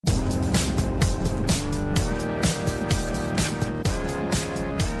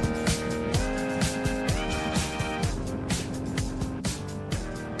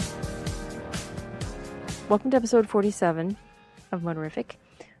Welcome to episode 47 of Motorific.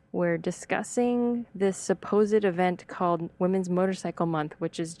 We're discussing this supposed event called Women's Motorcycle Month,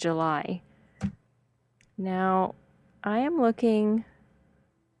 which is July. Now, I am looking...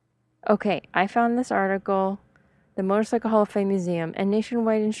 Okay, I found this article. The Motorcycle Hall of Fame Museum and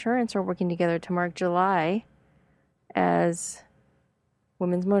Nationwide Insurance are working together to mark July as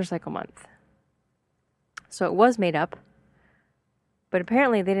Women's Motorcycle Month. So it was made up, but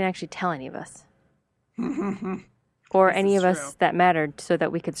apparently they didn't actually tell any of us. Or any of us that mattered, so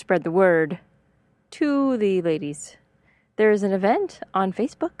that we could spread the word to the ladies. There's an event on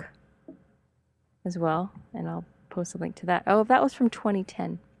Facebook as well, and I'll post a link to that. Oh, that was from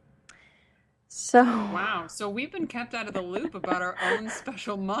 2010. So wow, so we've been kept out of the loop about our own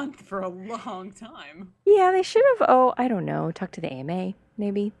special month for a long time. Yeah, they should have. Oh, I don't know. Talk to the AMA,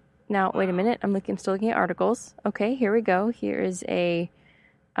 maybe. Now, wait a minute. I'm still looking at articles. Okay, here we go. Here is a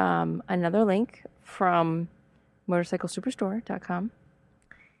another link from motorcyclesuperstore.com.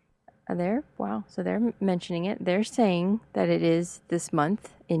 There, wow. So they're mentioning it. They're saying that it is this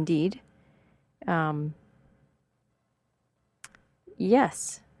month, indeed.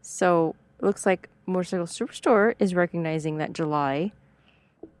 Yes. So it looks like Motorcycle Superstore is recognizing that July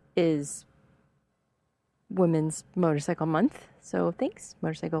is Women's Motorcycle Month. So thanks,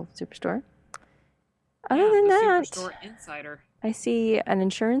 Motorcycle Superstore. Other than that, Superstore Insider. I see an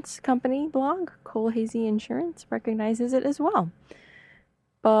insurance company blog, Cole Hazy Insurance, recognizes it as well.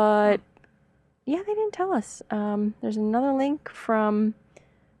 But yeah, they didn't tell us. There's another link from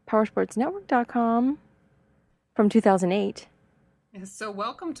powersportsnetwork.com from 2008. Yeah, so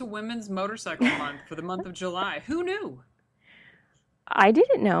welcome to Women's Motorcycle Month for the month of July. Who knew? I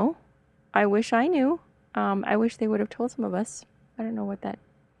didn't know. I wish I knew. I wish they would have told some of us. I don't know what that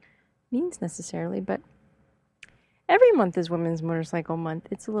means necessarily, but every month is Women's Motorcycle Month.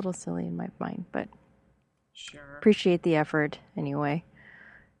 It's a little silly in my mind, but sure. Appreciate the effort anyway.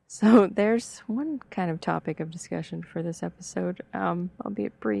 So there's one kind of topic of discussion for this episode,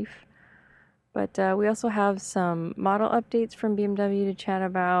 albeit brief. But we also have some model updates from BMW to chat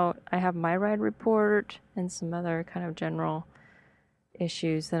about. I have my ride report and some other kind of general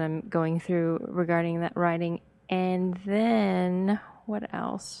issues that I'm going through regarding that riding. And then, what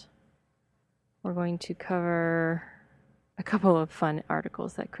else? We're going to cover a couple of fun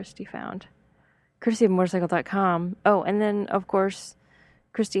articles that Christy found. Courtesy of motorcycle.com. Oh, and then, of course,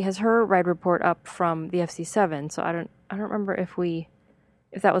 Christy has her ride report up from the FC7. So I don't remember if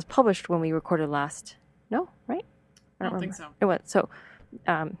that was published when we recorded last. No, right? I don't think so. It was. So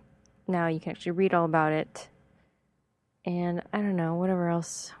now you can actually read all about it. And I don't know, whatever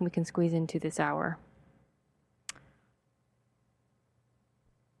else we can squeeze into this hour.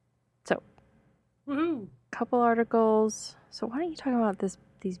 So, woohoo! Couple articles. So why don't you talk about these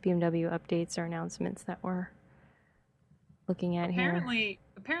BMW updates or announcements that we're looking at here?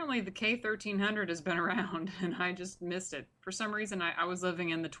 Apparently the K1300 has been around, and I just missed it. For some reason, I was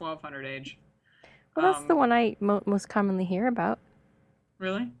living in the 1200 age. Well, that's the one I most commonly hear about.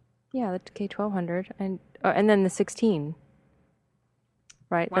 Really? Yeah, the K1200, and then the 16.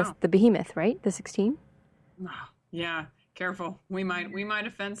 Right? Wow. That's the behemoth, right? The 16? Yeah, careful. We might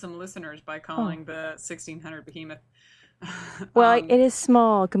offend some listeners by calling the 1600 behemoth. Well, it is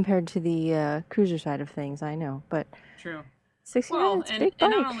small compared to the cruiser side of things, I know, but true. 1600 is a big bike.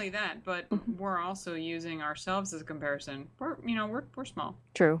 And not only that, but we're also using ourselves as a comparison. We're small.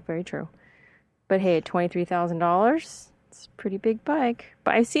 True, very true. But hey, at $23,000, it's a pretty big bike.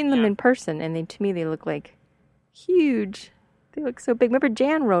 But I've seen them in person, and to me they look like huge. They look so big. Remember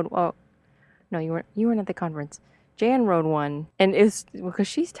Jan rode? Oh, no, you weren't at the conference. Jan rode one, and it was because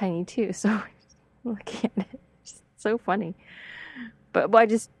she's tiny too. So looking at it, it's so funny. But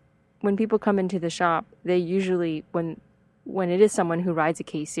when people come into the shop, they usually when it is someone who rides a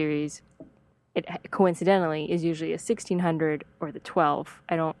K series, it coincidentally is usually a 1600 or the 12.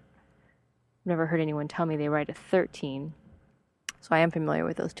 Never heard anyone tell me they ride a 13. So I am familiar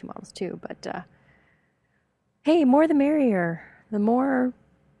with those two models too. But hey, more the merrier. The more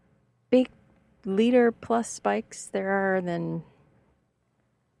big liter plus bikes there are, then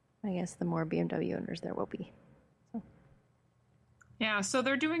I guess the more BMW owners there will be. So. Yeah, so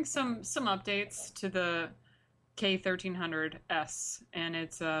they're doing some updates to the K1300S, and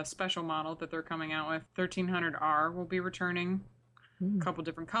it's a special model that they're coming out with. 1300R will be returning. A couple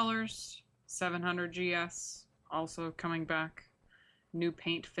different colors. 700 GS also coming back. New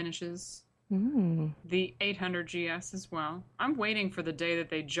paint finishes. Mm. The 800 GS as well. I'm waiting for the day that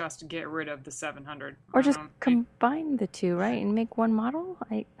they just get rid of the 700. Or just combine the two, right, and make one model?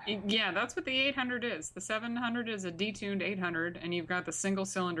 Yeah, that's what the 800 is. The 700 is a detuned 800, and you've got the single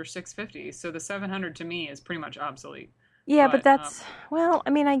cylinder 650. So the 700 to me is pretty much obsolete. Yeah, but that's, well,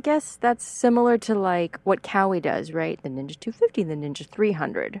 I mean, I guess that's similar to like what Cowie does, right? The Ninja 250, the Ninja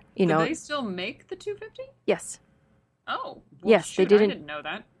 300. You know, do they still make the 250? Yes. Oh, well, yes, shoot, they didn't. I didn't know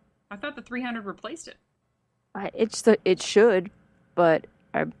that. I thought the 300 replaced it. It should, but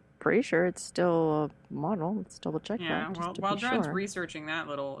I'm pretty sure it's still a model. Let's double check that. Yeah, well, while John's researching that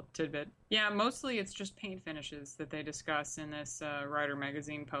little tidbit, yeah, mostly it's just paint finishes that they discuss in this Rider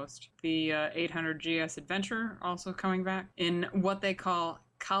magazine post. The 800 GS Adventure also coming back in what they call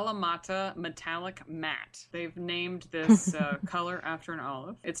Kalamata Metallic Matte. They've named this color after an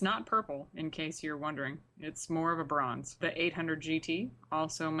olive. It's not purple, in case you're wondering. It's more of a bronze. The 800 GT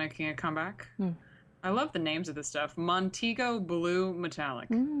also making a comeback. I love the names of this stuff. Montego Blue Metallic.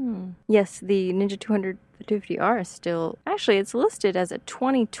 Yes, the Ninja 250R is still... Actually, it's listed as a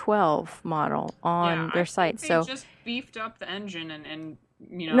 2012 model on their site. They just beefed up the engine and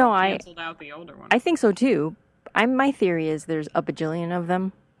canceled out the older one. I think so, too. My theory is there's a bajillion of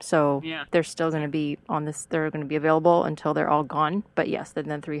them. So they're still going to be on this. They're going to be available until they're all gone. But yes, then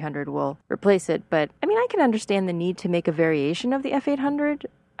the 300 will replace it. But, I mean, I can understand the need to make a variation of the F800.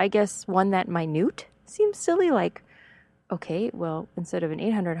 I guess one that minute seems silly, like, okay, well, instead of an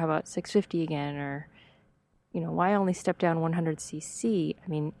 800, how about 650 again? Or, why only step down 100cc? I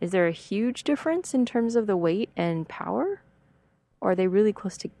mean, is there a huge difference in terms of the weight and power? Or are they really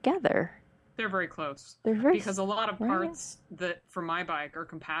close together? They're very close. Because a lot of parts that for my bike are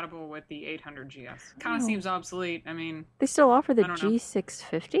compatible with the 800 GS. Kind of seems obsolete. I mean, they still offer the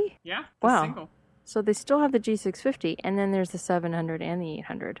G650? Yeah, wow. Single. So they still have the G650, and then there's the 700 and the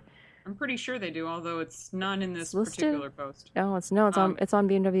 800. I'm pretty sure they do, although it's none in this particular post. Oh, it's on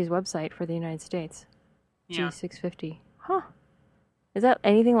BMW's website for the United States. G650. Huh. Is that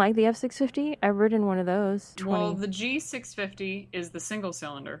anything like the F650? I've ridden one of those. Well, the G650 is the single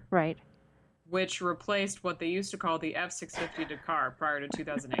cylinder. Right. Which replaced what they used to call the F650 Dakar prior to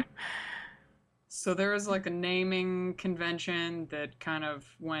 2008. So there was like a naming convention that kind of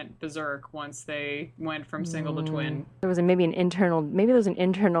went berserk once they went from single to twin. There was maybe there was an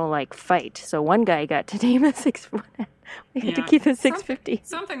internal like fight. So one guy got to name a 650. We had to keep the 650.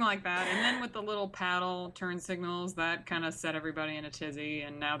 Something like that. And then with the little paddle turn signals, that kind of set everybody in a tizzy.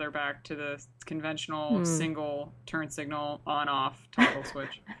 And now they're back to the conventional single turn signal on-off toggle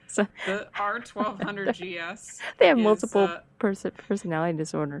switch. So the R1200 GS. They have multiple personality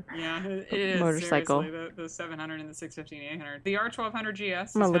disorder. Yeah, it is. Motorcycle. The 700 and the 650 and 800. The R1200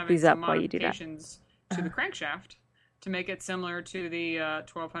 GS I'm gonna look these up while you do that. To the crankshaft to make it similar to the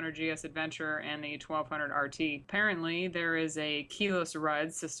 1200 GS Adventure and the 1200 RT. Apparently, there is a keyless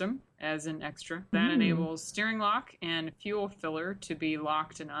ride system as an extra that enables steering lock and fuel filler to be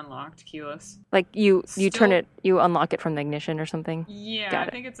locked and unlocked keyless. Like you turn it, you unlock it from the ignition or something? Yeah,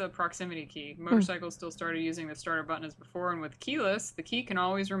 I think it's a proximity key. Motorcycles still started using the starter button as before, and with keyless, the key can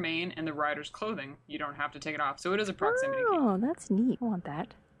always remain in the rider's clothing. You don't have to take it off, so it is a proximity key. Oh, that's neat. I want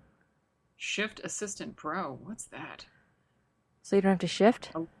that. Shift Assistant Pro. What's that? So you don't have to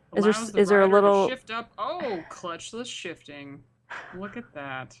shift? Is there a little shift up? Oh, clutchless shifting. Look at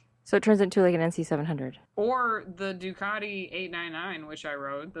that. So it turns into like an NC700. Or the Ducati 899, which I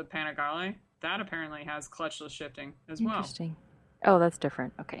rode, the Panigale. That apparently has clutchless shifting as well. Interesting. Oh, that's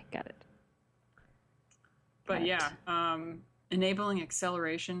different. Okay, got it. But enabling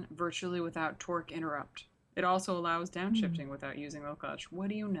acceleration virtually without torque interrupt. It also allows downshifting without using the clutch. What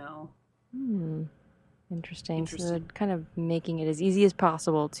do you know? Interesting. So kind of making it as easy as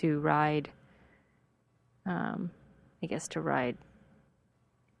possible to ride. I guess to ride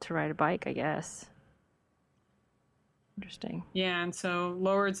a bike. I guess. Interesting. Yeah, and so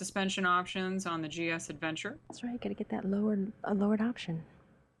lowered suspension options on the GS Adventure. That's right. Got to get that lowered option.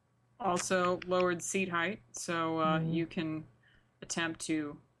 Also lowered seat height, so you can attempt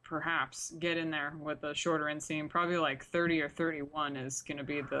to perhaps get in there with a shorter inseam. Probably like 30 or 31 is going to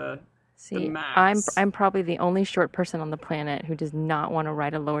be the max. I'm probably the only short person on the planet who does not want to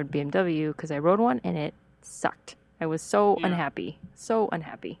ride a lowered BMW because I rode one and it sucked. I was so unhappy. So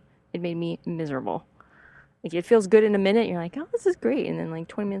unhappy. It made me miserable. Like, it feels good in a minute. You're like, oh, this is great. And then like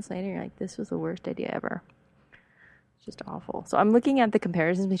 20 minutes later, you're like, this was the worst idea ever. It's just awful. So I'm looking at the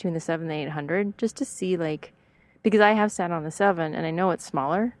comparisons between the 7 and the 800 just to see, like, because I have sat on the 7 and I know it's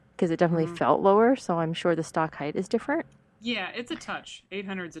smaller because it definitely felt lower. So I'm sure the stock height is different. Yeah, it's a touch.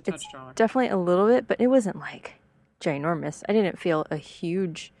 800's a touch taller. Definitely a little bit, but it wasn't like ginormous. I didn't feel a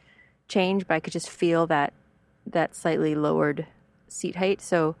huge change, but I could just feel that slightly lowered seat height.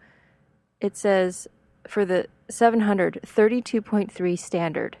 So it says for the 700, 32.3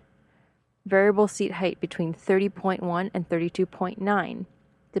 standard, variable seat height between 30.1 and 32.9,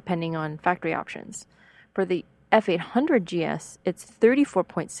 depending on factory options. For the F800 GS, it's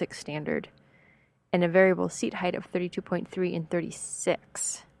 34.6 standard and a variable seat height of 32.3 and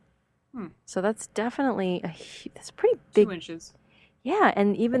 36. So that's definitely that's a pretty big. 2 inches. Yeah,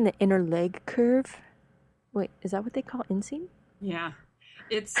 and even the inner leg curve. Wait, is that what they call inseam? Yeah.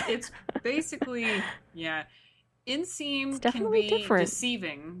 It's basically, yeah. Inseam can definitely be different.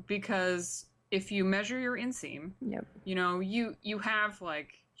 deceiving because if you measure your inseam, Yep. you know, you have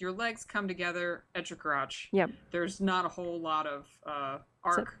like your legs come together at your crotch. Yep. There's not a whole lot of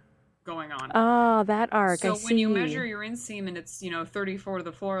arc going on. Oh, that arc. So I see. when you measure your inseam and it's, 34 to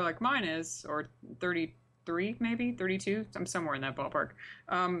the floor like mine is, or 33 maybe, 32, I'm somewhere in that ballpark.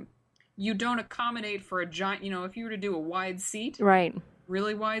 You don't accommodate for a giant, if you were to do a wide seat. Right.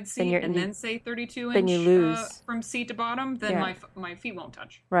 Really wide seat and then say 32 then inch you lose. From seat to bottom, then my feet won't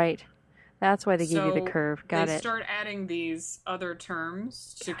touch. Right. That's why they give you the curve. Got they it. start adding these other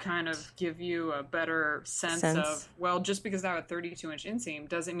terms to kind of give you a better sense of, well, just because I have a 32-inch inseam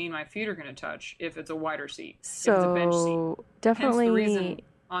doesn't mean my feet are going to touch if it's a wider seat. So if it's a bench seat. Definitely. Hence the reason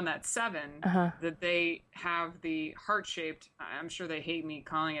on that 7 that they have the heart-shaped, I'm sure they hate me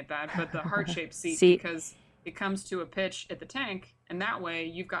calling it that, but the heart-shaped seat because it comes to a pitch at the tank, and that way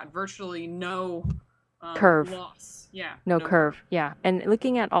you've got virtually no curve loss. Yeah. No curve. Yeah. And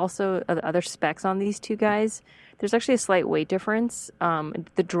looking at also the other specs on these two guys, there's actually a slight weight difference.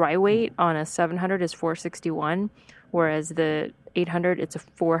 The dry weight on a 700 is 461, whereas the 800, it's a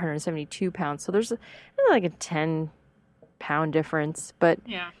 472 pounds. So there's like a 10-pound difference, but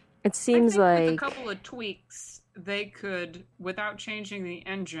it seems like with a couple of tweaks, they could, without changing the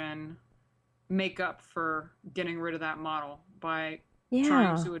engine, make up for getting rid of that model by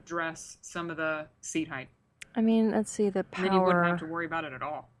trying to address some of the seat height. I mean, let's see the power. And then you wouldn't have to worry about it at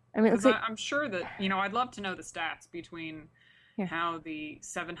all. I mean, I'm sure that, I'd love to know the stats between how the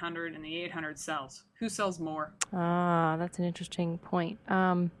 700 and the 800 sells. Who sells more? Ah, that's an interesting point.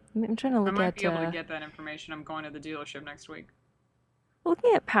 I'm trying to look at... I might be able to get that information. I'm going to the dealership next week.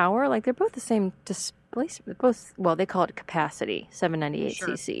 Looking at power, like they're both the same displacement. Well, they call it capacity,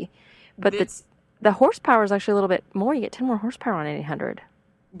 798cc. But the horsepower is actually a little bit more. You get 10 more horsepower on 800.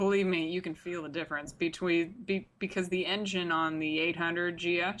 Believe me, you can feel the difference because the engine on the 800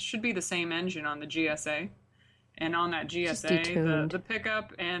 GS should be the same engine on the GSA. And on that GSA, the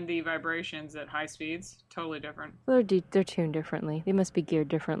pickup and the vibrations at high speeds, totally different. They're tuned differently. They must be geared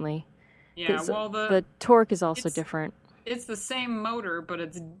differently. Yeah, well, the torque is also different. It's the same motor, but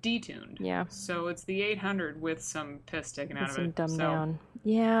it's detuned. Yeah. So it's the 800 with some piss taken out of it. Dumbed down.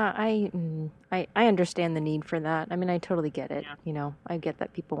 Yeah, I understand the need for that. I mean, I totally get it. Yeah. I get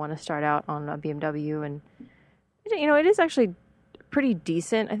that people want to start out on a BMW, and it is actually pretty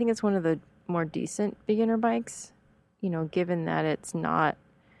decent. I think it's one of the more decent beginner bikes. Given that it's not,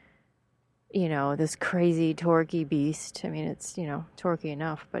 this crazy torquey beast. I mean, it's torquey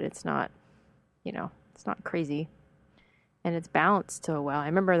enough, but it's not, it's not crazy. And it's balanced so well. I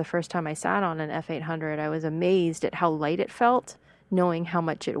remember the first time I sat on an F800, I was amazed at how light it felt, knowing how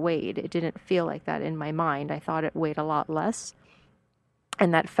much it weighed. It didn't feel like that in my mind. I thought it weighed a lot less.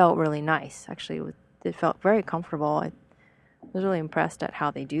 And that felt really nice. Actually, it felt very comfortable. I was really impressed at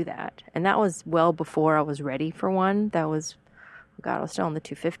how they do that. And that was well before I was ready for one. That was, I was still in the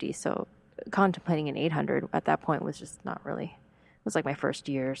 250. So contemplating an 800 at that point was just not really, it was like my first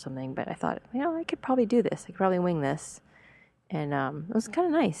year or something. But I thought, I could probably do this. I could probably wing this. And it was kind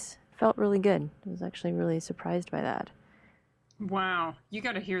of nice. It felt really good. I was actually really surprised by that. Wow. You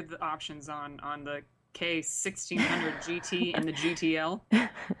got to hear the options on the K1600 GT and the GTL.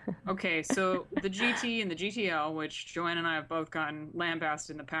 Okay, so the GT and the GTL, which Joanne and I have both gotten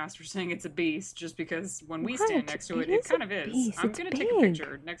lambasted in the past for saying it's a beast, just because when we stand next to it kind of is. I'm going to take a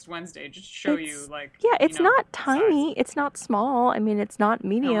picture next Wednesday just to show you, Yeah, it's not tiny. It's not small. I mean, it's not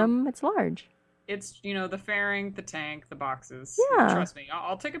medium. It's large. It's, the fairing, the tank, the boxes. Yeah. Trust me.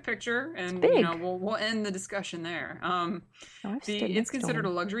 I'll take a picture and, we'll end the discussion there. It's considered a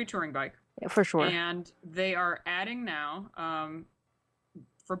luxury touring bike. Yeah, for sure. And they are adding now,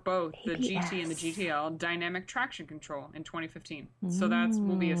 for both the GT and the GTL, dynamic traction control in 2015. So that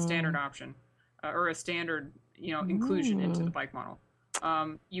will be a standard option, or a standard, inclusion into the bike model.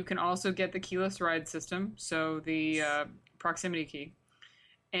 You can also get the keyless ride system, so the proximity key.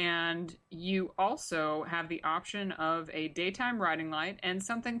 And you also have the option of a daytime riding light and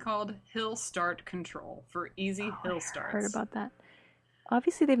something called hill start control for easy hill starts. I heard about that.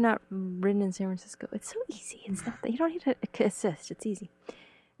 obviously they've not ridden in San Francisco. It's so easy. It's not that you don't need to assist. It's easy.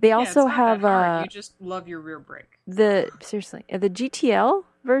 They Yeah, also it's not have that hard. You just love your rear brake. the GTL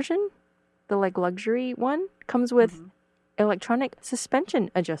version, the like luxury one, comes with electronic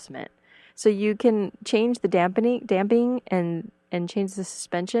suspension adjustment. So you can change the damping and change the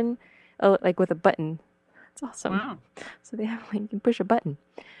suspension like with a button. It's awesome. Wow. So they have like you can push a button.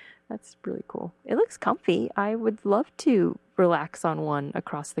 That's really cool. It looks comfy. I would love to relax on one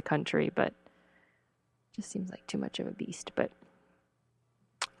across the country, but it just seems like too much of a beast. But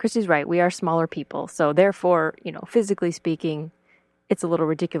Christy's right. We are smaller people. So therefore, physically speaking, it's a little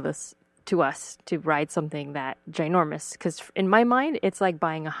ridiculous to us to ride something that ginormous. Because in my mind, it's like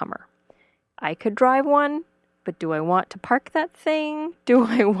buying a Hummer. I could drive one, but do I want to park that thing? Do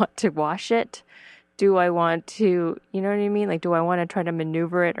I want to wash it? Do I want to, you know what I mean? Like, do I want to try to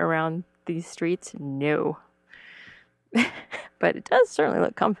maneuver it around these streets? No. But it does certainly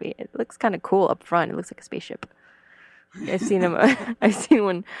look comfy. It looks kind of cool up front. It looks like a spaceship. I've seen them. I've seen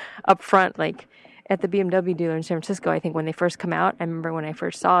one up front, like at the BMW dealer in San Francisco. I think when they first come out, I remember when I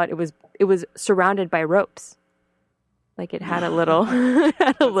first saw it, it was surrounded by ropes. Like it had a little,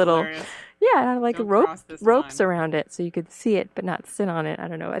 Hilarious. yeah, it had like ropes line. around it, so you could see it but not sit on it. I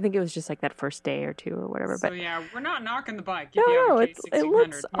don't know. I think it was just like that first day or two or whatever. So but yeah, we're not knocking the bike. No, If you have a it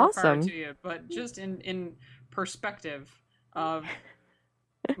looks K1600, more awesome. power to you. But just in perspective of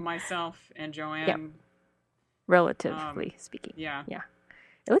myself and Joanne. Yep. Relatively speaking. Yeah. Yeah.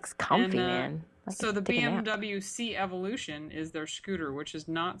 It looks comfy, And, man. Like so the take a nap. BMW C Evolution is their scooter, which is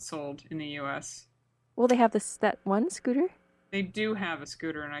not sold in the U.S. Well, they have that one scooter. They do have a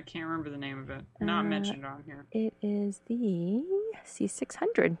scooter, and I can't remember the name of it. Not mentioned on here. It is the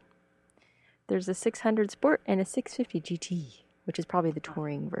C600. There's a 600 Sport and a 650 GT, which is probably the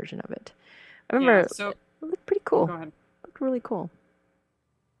touring version of it. I remember it looked pretty cool. Go ahead. It looked really cool.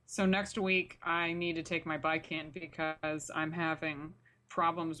 So next week, I need to take my bike in because I'm having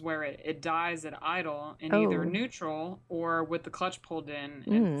problems where it dies at idle in either neutral or with the clutch pulled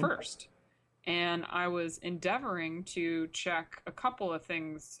in first. And I was endeavoring to check a couple of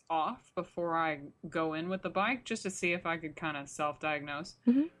things off before I go in with the bike just to see if I could kind of self-diagnose.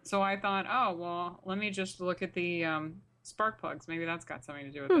 Mm-hmm. So I thought, oh, well, let me just look at the spark plugs. Maybe that's got something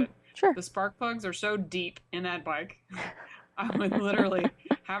to do with it. Sure. The spark plugs are so deep in that bike. I would literally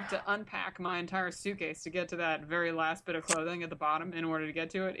have to unpack my entire suitcase to get to that very last bit of clothing at the bottom in order to get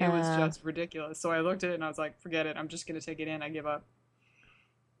to it. It was just ridiculous. So I looked at it and I was like, forget it. I'm just going to take it in. I give up.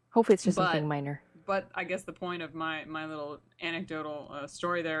 Hopefully it's just something minor. But I guess the point of my little anecdotal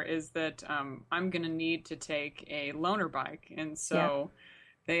story there is that I'm going to need to take a loaner bike. And so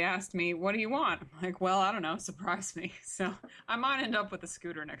they asked me, what do you want? I'm like, well, I don't know. Surprise me. So I might end up with a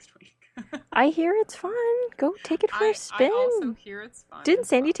scooter next week. I hear it's fun. Go take it for a spin. I also hear it's fun. Didn't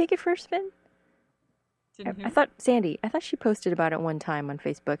Sandy take it for a spin? Didn't I thought she posted about it one time on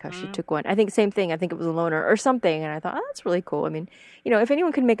Facebook, how she took one. I think same thing. I think it was a loaner or something. And I thought, oh, that's really cool. I mean, if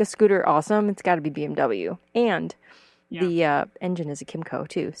anyone can make a scooter awesome, it's got to be BMW. And the engine is a Kymco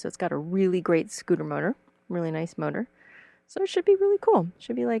too. So it's got a really great scooter motor, really nice motor. So it should be really cool. It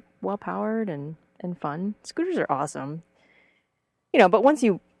should be like well powered and fun. Scooters are awesome. But once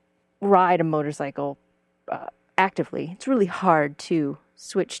you ride a motorcycle actively, it's really hard to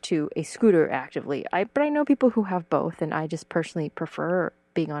switch to a scooter actively. But I know people who have both, and I just personally prefer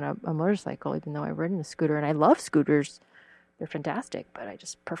being on a motorcycle, even though I've ridden a scooter, and I love scooters. They're fantastic, but I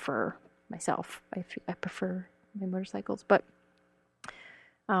just prefer myself. I prefer my motorcycles. But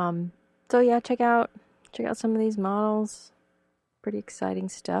so yeah, check out some of these models. Pretty exciting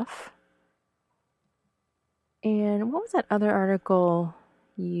stuff. And what was that other article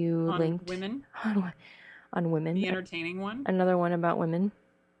you linked? Women? On women. The entertaining one? Another one about women.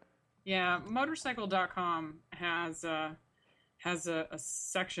 Yeah, motorcycle.com has a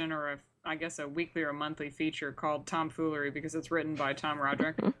section or I guess a weekly or monthly feature called Tomfoolery because it's written by Tom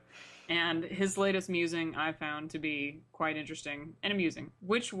Roderick. And his latest musing I found to be quite interesting and amusing,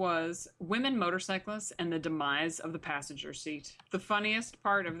 which was women motorcyclists and the demise of the passenger seat. The funniest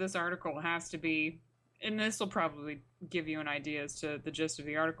part of this article has to be, and this will probably give you an idea as to the gist of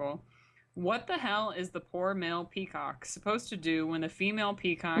the article, what the hell is the poor male peacock supposed to do when the female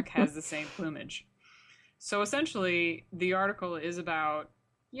peacock has the same plumage? So essentially, the article is about,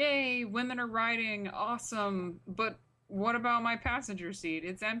 yay, women are riding, awesome, but what about my passenger seat?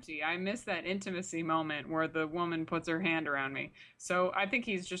 It's empty. I miss that intimacy moment where the woman puts her hand around me. So I think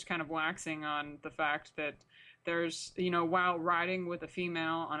he's just kind of waxing on the fact that there's, while riding with a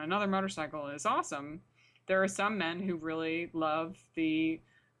female on another motorcycle is awesome, there are some men who really love the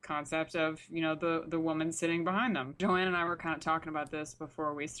concept of, the woman sitting behind them. Joanne and I were kind of talking about this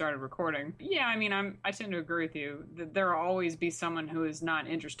before we started recording. Yeah, I mean, I tend to agree with you that there will always be someone who is not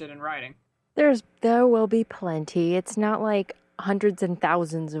interested in riding. There will be plenty. It's not like hundreds and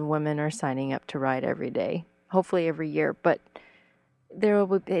thousands of women are signing up to ride every day. Hopefully every year, but there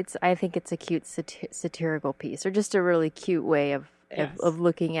will be, I think it's a cute satirical piece, or just a really cute way of Yes.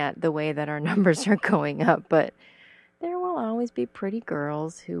 looking at the way that our numbers are going up. But there will always be pretty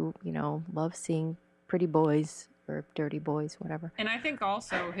girls who, love seeing pretty boys or dirty boys, whatever. And I think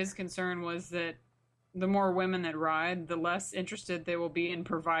also his concern was that the more women that ride, the less interested they will be in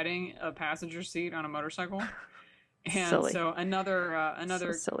providing a passenger seat on a motorcycle. And Silly. so another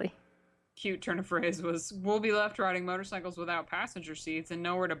So silly. cute turn of phrase was, "We'll be left riding motorcycles without passenger seats and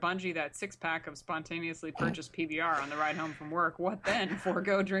nowhere to bungee that 6-pack of spontaneously purchased PBR on the ride home from work. What then?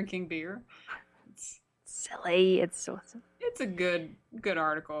 Forego drinking beer?" It's Silly. It's so silly. it's a good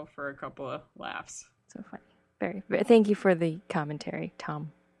article for a couple of laughs. So funny. Very. Thank you for the commentary,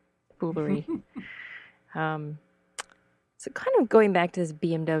 Tom. Foolery. So kind of going back to this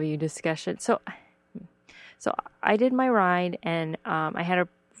BMW discussion. So I did my ride and I had a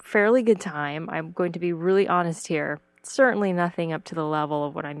fairly good time. I'm going to be really honest here. Certainly nothing up to the level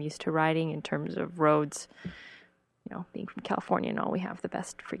of what I'm used to riding in terms of roads. Being from California and all, we have the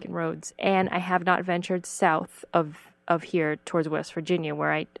best freaking roads. And I have not ventured south of here towards West Virginia,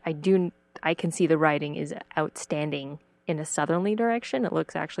 where I can see the riding is outstanding in a southerly direction. It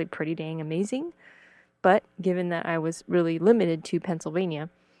looks actually pretty dang amazing. But given that I was really limited to Pennsylvania,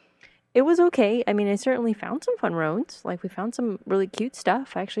 it was okay. I mean, I certainly found some fun roads. Like, we found some really cute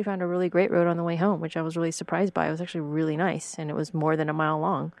stuff. I actually found a really great road on the way home, which I was really surprised by. It was actually really nice, and it was more than a mile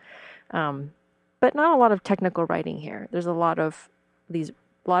long. But not a lot of technical riding here. There's a lot of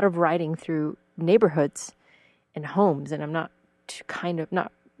riding through neighborhoods and homes, and I'm not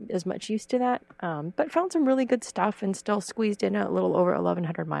as much used to that. But found some really good stuff and still squeezed in a little over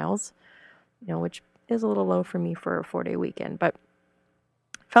 1,100 miles, which is a little low for me for a 4-day weekend. But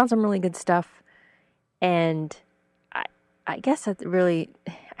found some really good stuff, and I guess I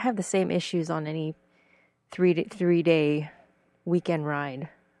have the same issues on any 3-day weekend ride.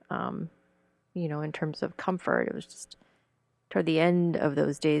 In terms of comfort, it was just toward the end of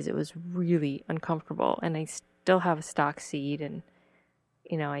those days, it was really uncomfortable. And I still have a stock seat, and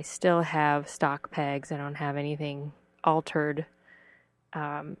I still have stock pegs. I don't have anything altered. It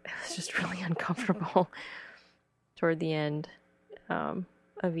was just really uncomfortable toward the end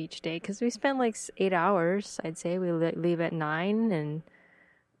of each day, because we spent like 8 hours. I'd say we leave at 9 and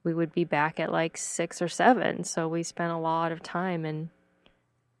we would be back at like 6 or 7. So we spent a lot of time, and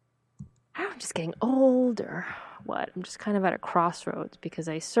I'm just getting old or what. I'm just kind of at a crossroads, because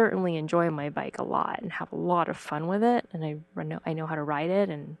I certainly enjoy my bike a lot and have a lot of fun with it, and I know how to ride it,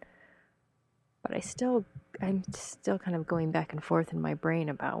 but I'm still kind of going back and forth in my brain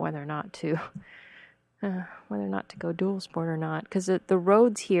about whether or not to go dual sport or not, because the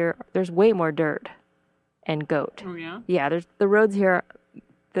roads here, there's way more dirt and goat. Oh yeah? Yeah, there's the roads here,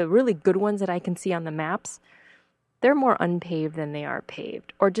 the really good ones that I can see on the maps, they're more unpaved than they are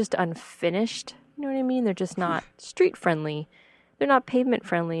paved, or just unfinished. You know what I mean? They're just not street friendly. They're not pavement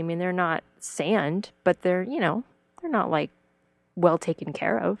friendly. I mean, they're not sand, but they're not like well taken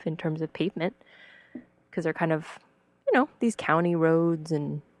care of in terms of pavement, because they're kind of, these county roads,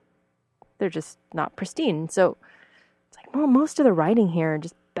 and they're just not pristine. So it's like, well, most of the riding here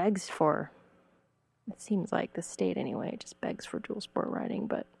just begs for, it seems like the state anyway, just begs for dual sport riding,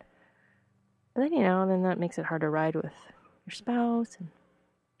 but then, then that makes it hard to ride with your spouse and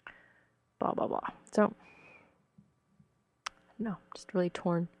blah, blah, blah. So, no, just really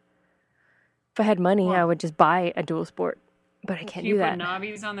torn. If I had money, I would just buy a dual sport, but I can't do that. Can you put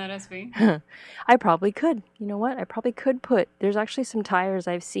knobbies on that SV? I probably could. You know what? I probably could there's actually some tires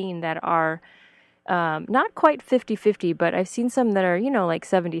I've seen that are not quite 50-50, but I've seen some that are, like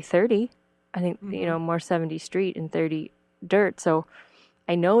 70-30. I think, more 70 street and 30 dirt. So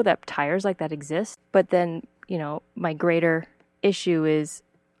I know that tires like that exist, but then, my greater issue is,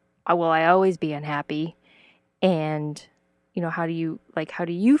 will I always be unhappy? And, how do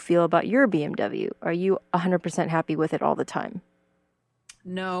you feel about your BMW? Are you 100% happy with it all the time?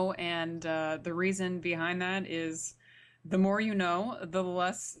 No, and the reason behind that is, the more you know, the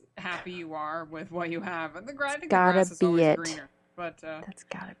less happy you are with what you have. And the grass is always greener. But that's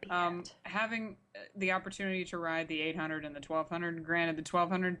gotta be it. Having the opportunity to ride the 800 and the 1200, granted the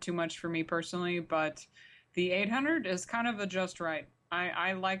 1200 too much for me personally, but the 800 is kind of a just right.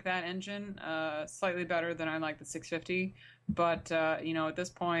 I like that engine slightly better than I like the 650, but at this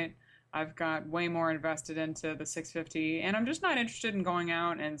point, I've got way more invested into the 650, and I'm just not interested in going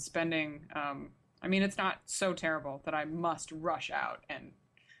out and spending. I mean, it's not so terrible that I must rush out and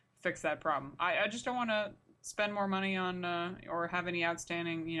fix that problem. I just don't want to spend more money on or have any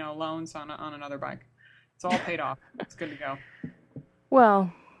outstanding, loans on another bike. It's all paid off. It's good to go.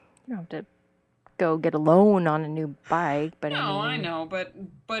 Well, you don't have to go get a loan on a new bike, but I No, I mean, know, but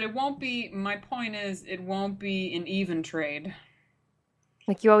it won't be. My point is, it won't be an even trade.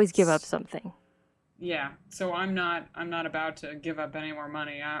 like you always give up something. Yeah, so I'm not about to give up any more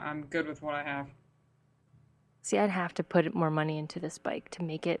money. I'm good with what I have. See, I'd have to put more money into this bike to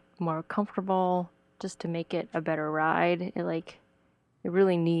make it more comfortable, just to make it a better ride. It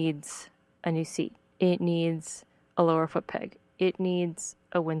really needs a new seat. It needs a lower foot peg. It needs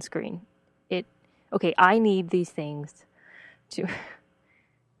a windscreen. It okay, I need these things to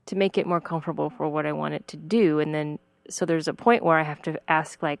to make it more comfortable for what I want it to do, and then so there's a point where I have to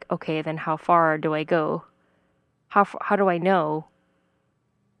ask like, okay, then how far do I go? How do I know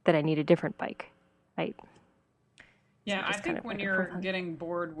that I need a different bike? I so Yeah, I just kind think of when back and forth you're on getting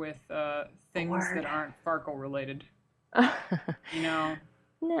bored with a things that word. aren't Farkle related, you know,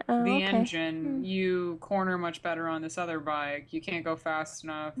 No, oh, the okay. engine, you corner much better on this other bike. You can't go fast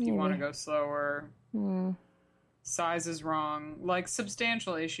enough. You want to Maybe. go slower. Hmm. Size is wrong. Like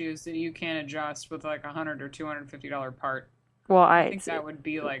substantial issues that you can't adjust with like $100 or $250 part. Well, I think that would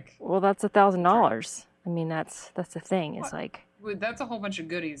be like that's the dream. $1,000. I mean, that's the thing. It's What? like, Well, that's a whole bunch of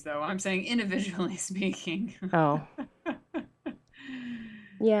goodies, though. I'm saying individually speaking. oh,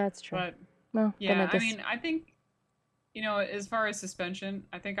 yeah, it's true. But Well, then I yeah, I guess. mean, I think, as far as suspension,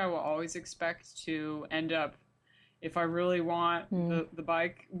 I think I will always expect to end up, if I really want Hmm. the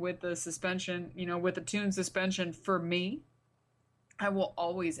bike with the suspension, with the tuned suspension for me, I will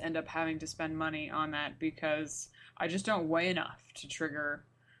always end up having to spend money on that because I just don't weigh enough to trigger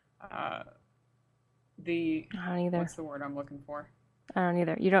uh, the, I don't either. what's the word I'm looking for? I don't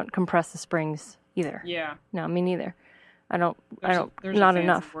either. You don't compress the springs either. Yeah, No, me neither. I don't. I there's a don't. there's a Not fancy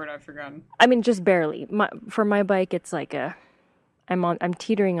enough. word I've forgotten. I mean, just barely. For my bike, it's like I'm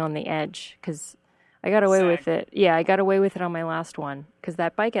teetering on the edge because I got away Sag. with it. Yeah, I got away with it on my last one because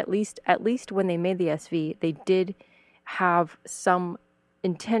that bike, at least when they made the SV, they did have some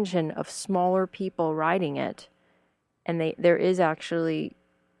intention of smaller people riding it, and there is actually,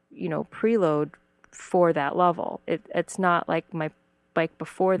 preload for that level. It's not like my bike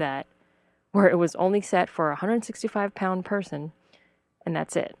before that where it was only set for a 165-pound person and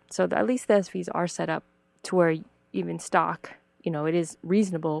that's it. So at least the SVs are set up to where even stock, it is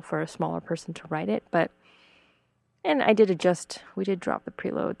reasonable for a smaller person to ride it. And we did drop the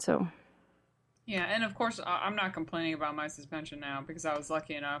preload, so. Yeah, and of course, I'm not complaining about my suspension now because I was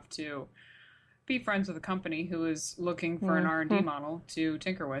lucky enough to be friends with a company who is looking for an R&D Mm-hmm. model to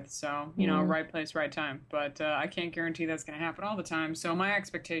tinker with. So, Mm. right place, right time. But I can't guarantee that's going to happen all the time. So my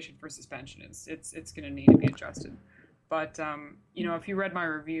expectation for suspension is it's going to need to be adjusted. But if you read my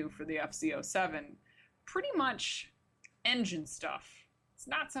review for the FZ07, pretty much engine stuff. It's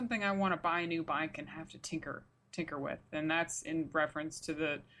not something I want to buy a new bike and have to tinker with, and that's in reference to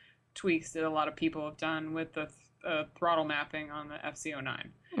the tweaks that a lot of people have done with the throttle mapping on the FZ09.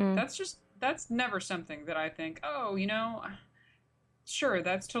 Mm. That's never something that I think, oh, sure,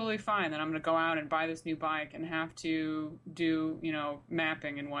 that's totally fine. Then I'm going to go out and buy this new bike and have to do,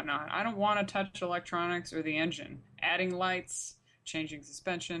 mapping and whatnot. I don't want to touch electronics or the engine. Adding lights, changing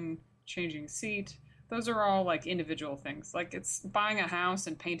suspension, changing seat. Those are all like individual things. Like it's buying a house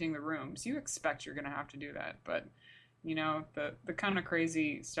and painting the rooms. You expect you're going to have to do that, but the kind of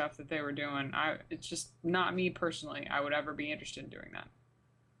crazy stuff that they were doing, it's just not me personally. I would ever be interested in doing that.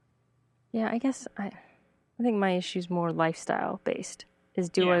 Yeah, I guess I think my issue's more lifestyle based. Is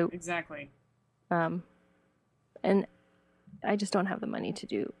do Yeah, I exactly. um and I just don't have the money to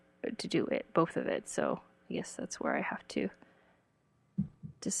do it both of it. So I guess that's where I have to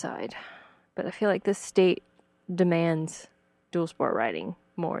decide. But I feel like this state demands dual sport riding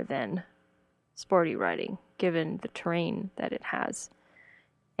more than sporty riding, given the terrain that it has.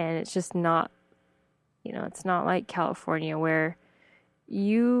 And it's just not, it's not like California where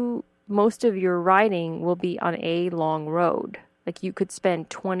most of your riding will be on a long road. Like you could spend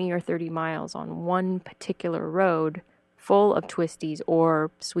 20 or 30 miles on one particular road full of twisties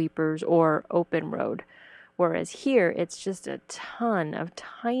or sweepers or open road. Whereas here, it's just a ton of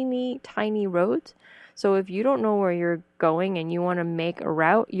tiny, tiny roads. So if you don't know where you're going and you want to make a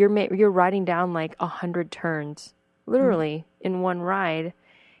route, you're riding down like 100 turns, literally in one ride.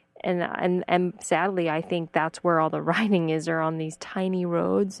 And sadly, I think that's where all the riding is, are on these tiny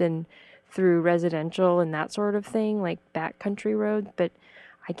roads and through residential and that sort of thing, like backcountry roads. But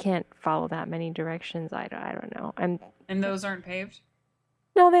I can't follow that many directions. I don't know. And those aren't paved?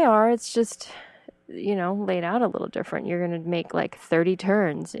 No, they are. It's just, laid out a little different. You're going to make like 30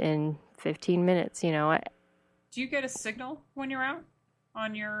 turns in 15 minutes, Do you get a signal when you're out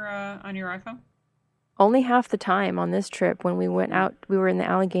on your iPhone? Only half the time on this trip when we went out, we were in the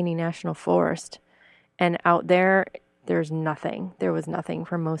Allegheny National Forest, and out there, there's nothing. There was nothing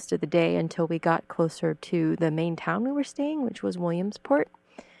for most of the day until we got closer to the main town we were staying, which was Williamsport.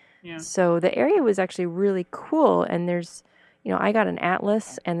 Yeah. So the area was actually really cool, and there's, I got an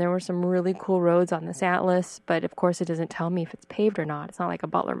atlas, and there were some really cool roads on this atlas, but of course it doesn't tell me if it's paved or not. It's not like a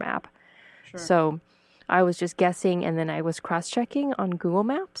Butler map. Sure. So I was just guessing, and then I was cross-checking on Google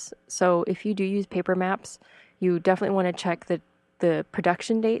Maps. So if you do use paper maps, you definitely want to check the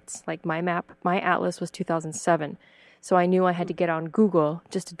production dates. Like my atlas was 2007. So I knew I had to get on Google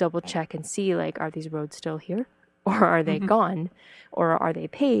just to double check and see, like, are these roads still here? Or are they gone? Or are they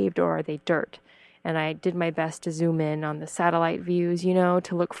paved? Or are they dirt? And I did my best to zoom in on the satellite views, to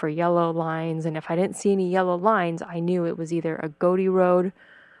look for yellow lines. And if I didn't see any yellow lines, I knew it was either a goatee road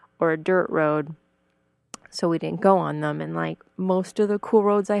or a dirt road. So we didn't go on them. And like most of the cool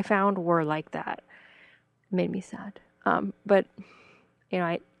roads I found were like that. It made me sad. But,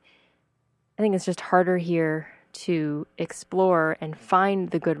 I think it's just harder here to explore and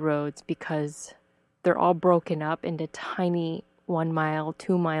find the good roads because they're all broken up into tiny 1 mile,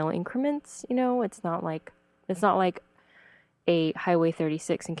 2 mile increments. It's not like a Highway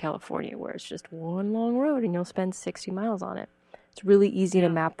 36 in California where it's just one long road and you'll spend 60 miles on it. It's really easy to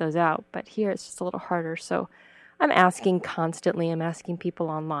map those out, but here it's just a little harder. So I'm asking constantly. I'm asking people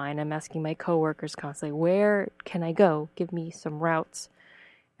online. I'm asking my coworkers constantly, where can I go? Give me some routes.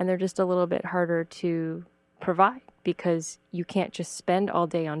 And they're just a little bit harder to provide because you can't just spend all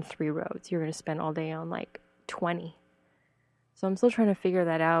day on 3 roads. You're going to spend all day on like 20. So I'm still trying to figure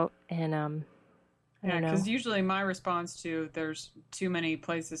that out. And I don't know. Because usually my response to there's too many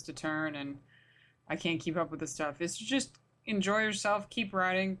places to turn and I can't keep up with the stuff is to just enjoy yourself, keep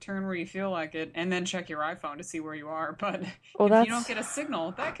riding, turn where you feel like it, and then check your iPhone to see where you are. But if you don't get a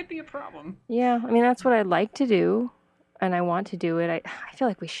signal, that could be a problem. Yeah, I mean, that's what I'd like to do, and I want to do it. I feel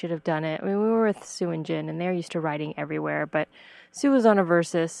like we should have done it. I mean, we were with Sue and Jin, and they're used to riding everywhere, but Sue was on a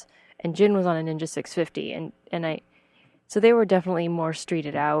Versys, and Jin was on a Ninja 650, so they were definitely more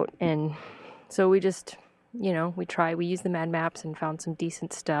streeted out, and so we just, we used the Mad Maps and found some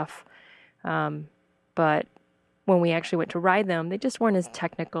decent stuff, but when we actually went to ride them, they just weren't as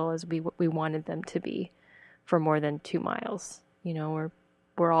technical as we wanted them to be for more than 2 miles.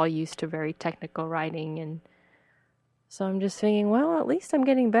 We're all used to very technical riding, and so I'm just thinking, well, at least I'm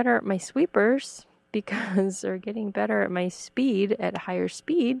getting better at my sweepers because they're getting better at my speed at higher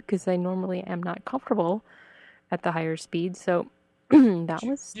speed because I normally am not comfortable at the higher speed. So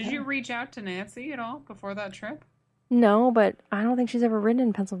Did you reach out to Nancy at all before that trip? No, but I don't think she's ever ridden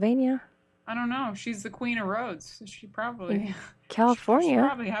in Pennsylvania. I don't know. She's the queen of roads. She probably California. She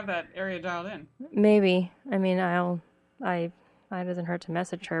probably have that area dialed in. Maybe. I mean, it doesn't hurt to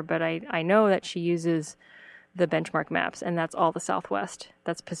message her, but I know that she uses the benchmark maps, and that's all the Southwest.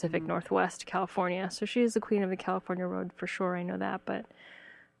 That's Pacific Northwest, California. So she is the queen of the California road for sure. I know that, but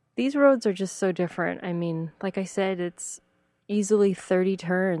these roads are just so different. I mean, like I said, it's easily 30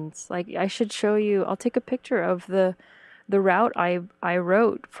 turns. Like I should show you. I'll take a picture of the route I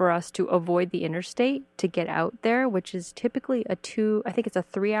wrote for us to avoid the interstate to get out there, which is typically I think it's a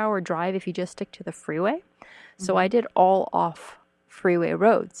 3-hour drive if you just stick to the freeway. So I did all off freeway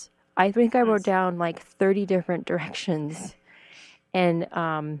roads. I think I wrote down like 30 different directions. And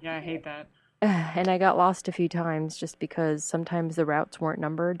yeah, I hate that. And I got lost a few times just because sometimes the routes weren't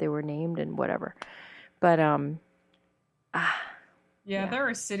numbered, they were named and whatever. But yeah, there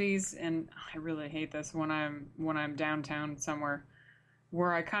are cities, and I really hate this when I'm downtown somewhere,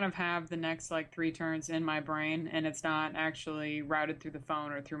 where I kind of have the next like 3 turns in my brain, and it's not actually routed through the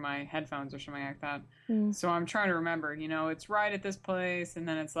phone or through my headphones or something like that. So I'm trying to remember, it's right at this place, and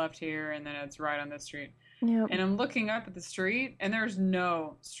then it's left here, and then it's right on this street. Yep. And I'm looking up at the street, and there's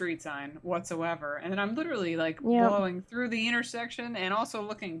no street sign whatsoever. And then I'm literally like blowing through the intersection and also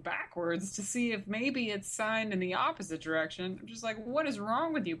looking backwards to see if maybe it's signed in the opposite direction. I'm just like, what is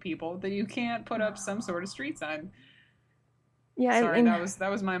wrong with you people that you can't put up some sort of street sign? Yeah, sorry, that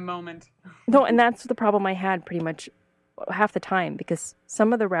was my moment. No, and that's the problem I had pretty much half the time, because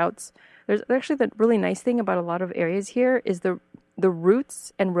some of the routes, there's actually the really nice thing about a lot of areas here is the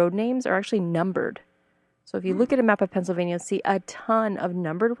routes and road names are actually numbered. So if you look at a map of Pennsylvania, you'll see a ton of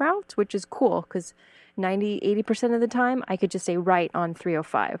numbered routes, which is cool because 80% of the time I could just say right on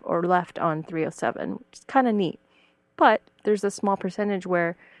 305 or left on 307, which is kind of neat. But there's a small percentage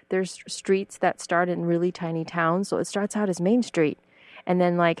where there's streets that start in really tiny towns. So it starts out as Main Street. And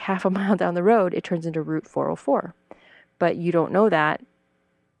then like half a mile down the road, it turns into Route 404. But you don't know that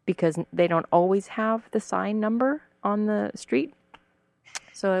because they don't always have the sign number on the street.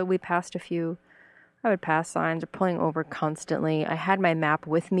 So we passed a few. I would pass signs or pulling over constantly. I had my map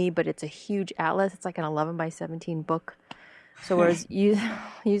with me, but it's a huge atlas. It's like an 11 by 17 book. So whereas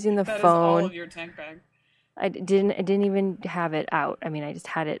using the That phone, is all of your tank bag. I didn't even have it out. I mean, I just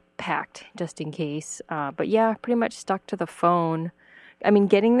had it packed just in case. But yeah, pretty much stuck to the phone. I mean,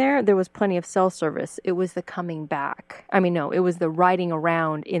 getting there was plenty of cell service. It was the coming back. I mean, no, it was the riding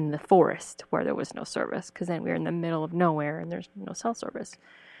around in the forest where there was no service, because then we were in the middle of nowhere and there's no cell service.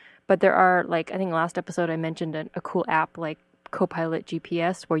 But there are, like, I think last episode I mentioned a cool app like Copilot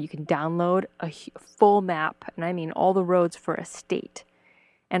GPS where you can download a full map, and I mean all the roads for a state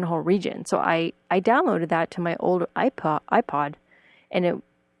and a whole region. So I downloaded that to my old iPod, and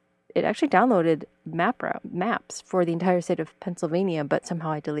it actually downloaded maps for the entire state of Pennsylvania, but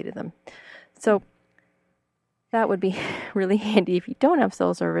somehow I deleted them. So that would be really handy if you don't have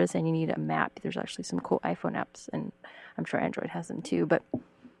cell service and you need a map. There's actually some cool iPhone apps, and I'm sure Android has them too. But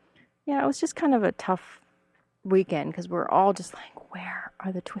yeah, it was just kind of a tough weekend because we're all just like, where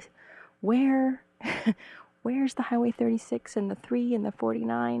are the where's the Highway 36 and the 3 and the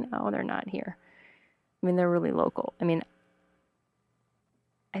 49? Oh, they're not here. I mean, they're really local. I mean,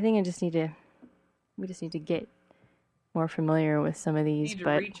 I think we just need to get more familiar with some of these. Need to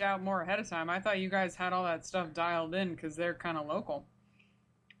reach out more ahead of time. I thought you guys had all that stuff dialed in because they're kind of local.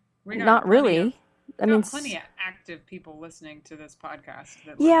 Not really. I mean, plenty of active people listening to this podcast.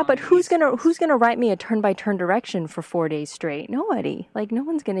 Yeah, but who's gonna write me a turn-by-turn direction for 4 days straight? Nobody. Like, no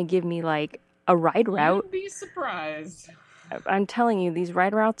one's gonna give me like a ride route. You'd be surprised. I'm telling you, these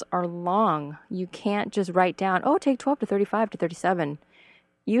ride routes are long. You can't just write down, oh, take 12 to 35 to 37.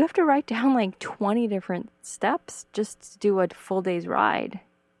 You have to write down like 20 different steps just to do a full day's ride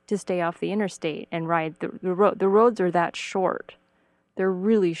to stay off the interstate and ride the road. The roads are that short. They're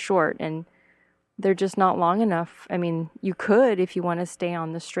really short, and they're just not long enough. I mean, you could if you want to stay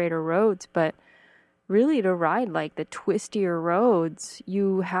on the straighter roads, but really to ride like the twistier roads,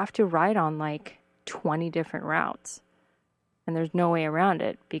 you have to ride on like 20 different routes. And there's no way around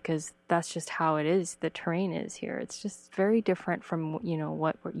it because that's just how it is. The terrain is here. It's just very different from, what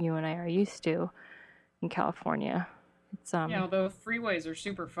you and I are used to in California. It's Yeah, the freeways are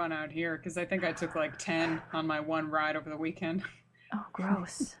super fun out here because I think I took like 10 on my one ride over the weekend. Oh,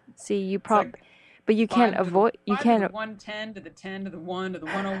 gross. See, you probably... But you can't avoid. You can't. To the 110 to the 10 to the 1 to the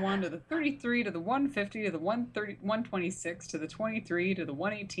 101 to the 33 to the 150 to the 130 126 to the 23 to the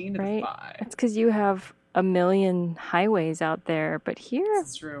 118 to the 5. That's because you have a million highways out there. But here,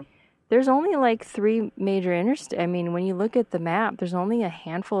 that's true. There's only like 3 major interstate. I mean, when you look at the map, there's only a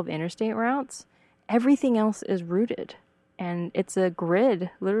handful of interstate routes. Everything else is routed, and it's a grid,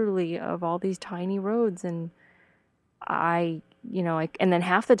 literally, of all these tiny roads. And and then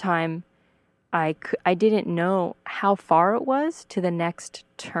half the time, I didn't know how far it was to the next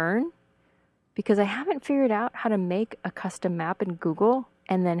turn because I haven't figured out how to make a custom map in Google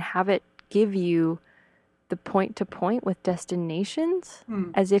and then have it give you the point to point with destinations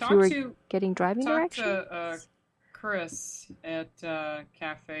as if you were getting driving directions. Talk to Chris at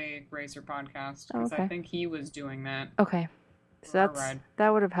Cafe Racer Podcast because I think he was doing that. Okay. So that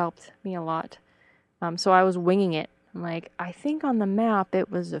would have helped me a lot. So I was winging it. I'm like, I think on the map it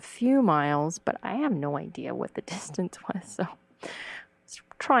was a few miles, but I have no idea what the distance was. So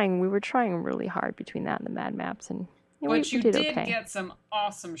we were trying really hard between that and the Mad Maps, and we did okay. Get some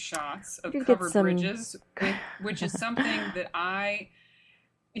awesome shots of covered bridges, which is something that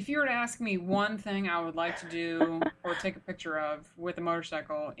if you were to ask me one thing I would like to do or take a picture of with a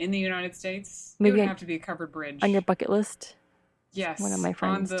motorcycle in the United States, it would have to be a covered bridge. On your bucket list? Yes, one of my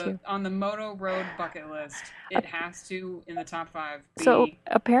friends too. On the Moto Road bucket list, it has to in the top 5. So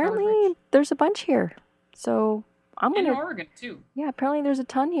apparently there's a bunch here. So I'm gonna in Oregon too. Yeah, apparently there's a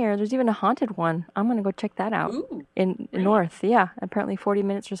ton here. There's even a haunted one. I'm gonna go check that out. Ooh, in really? North. Yeah, apparently 40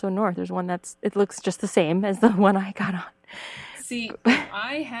 minutes or so north. There's one it looks just the same as the one I got on. See,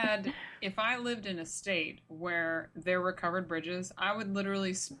 if I lived in a state where there were covered bridges, I would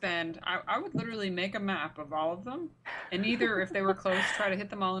literally I would literally make a map of all of them, and either if they were close, try to hit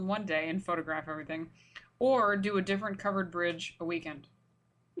them all in one day and photograph everything, or do a different covered bridge a weekend.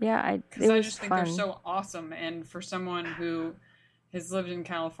 Yeah, because I just think they're so awesome, and for someone who has lived in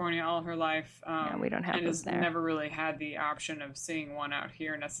California all her life, we don't have and has there. Never really had the option of seeing one out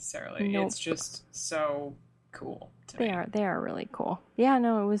here necessarily. Nope. It's just so cool. They are really cool. Yeah,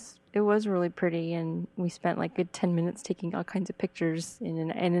 no, it was really pretty, and we spent like good 10 minutes taking all kinds of pictures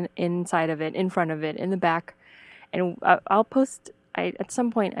inside of it, in front of it, in the back. And I'll post. At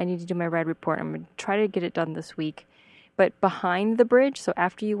some point I need to do my ride report. I'm gonna try to get it done this week. But behind the bridge, so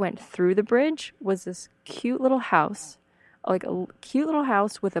after you went through the bridge, was this cute little house, like a cute little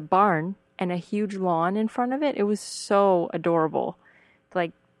house with a barn and a huge lawn in front of it. It was so adorable,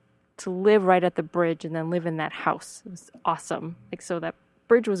 like to live right at the bridge and then live in that house. It was awesome. Like, so that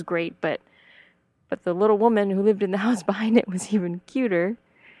bridge was great, but the little woman who lived in the house behind it was even cuter.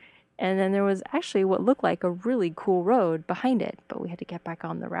 And then there was actually what looked like a really cool road behind it, but we had to get back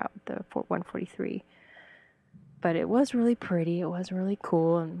on the route, the 143. But it was really pretty. It was really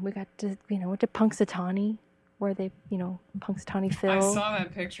cool. And we got to, went to Punxsutawney, where they, Punxsutawney Phil. I saw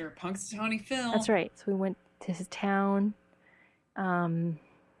that picture, Punxsutawney Phil. That's right. So we went to his town.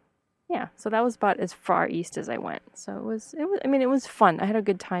 Yeah, so that was about as far east as I went. So it was fun. I had a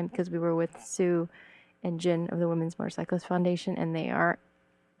good time because we were with Sue and Jen of the Women's Motorcyclist Foundation, and they are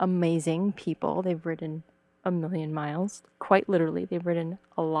amazing people. They've ridden 1,000,000 miles. Quite literally, they've ridden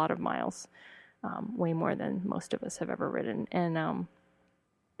a lot of miles. Way more than most of us have ever ridden. And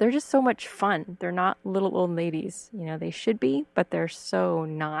they're just so much fun. They're not little old ladies. They should be, but they're so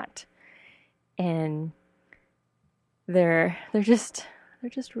not. And they're just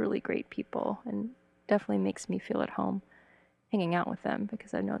really great people, and definitely makes me feel at home hanging out with them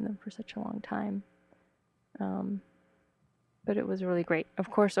because I've known them for such a long time. But it was really great.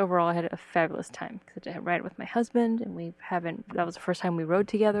 Of course, overall, I had a fabulous time because I had ride with my husband, and that was the first time we rode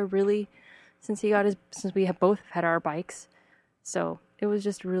together, really, since we have both had our bikes. So it was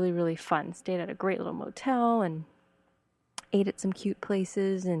just really, really fun. Stayed at a great little motel and ate at some cute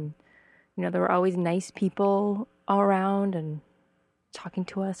places, and there were always nice people all around and talking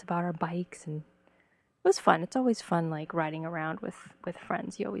to us about our bikes, and it was fun. It's always fun, like riding around with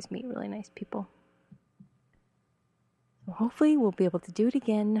friends. You always meet really nice people. So hopefully we'll be able to do it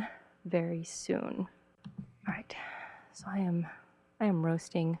again very soon. All right, so I am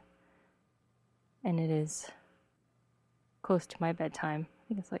roasting, and it is close to my bedtime. I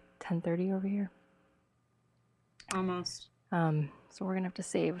think it's like 10:30 over here. Almost. So we're gonna have to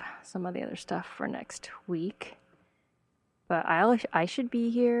save some of the other stuff for next week. But I should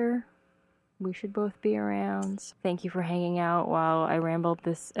be here. We should both be around. Thank you for hanging out while I rambled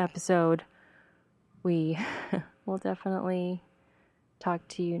this episode. We will definitely talk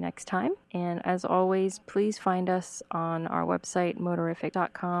to you next time. And as always, please find us on our website,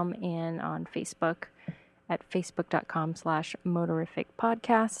 motorific.com, and on Facebook at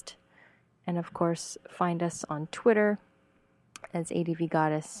facebook.com/motorificpodcast. And of course, find us on Twitter as ADV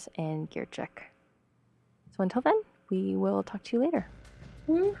Goddess and Gear Check. So until then, we will talk to you later.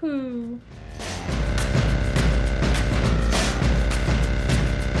 Woohoo!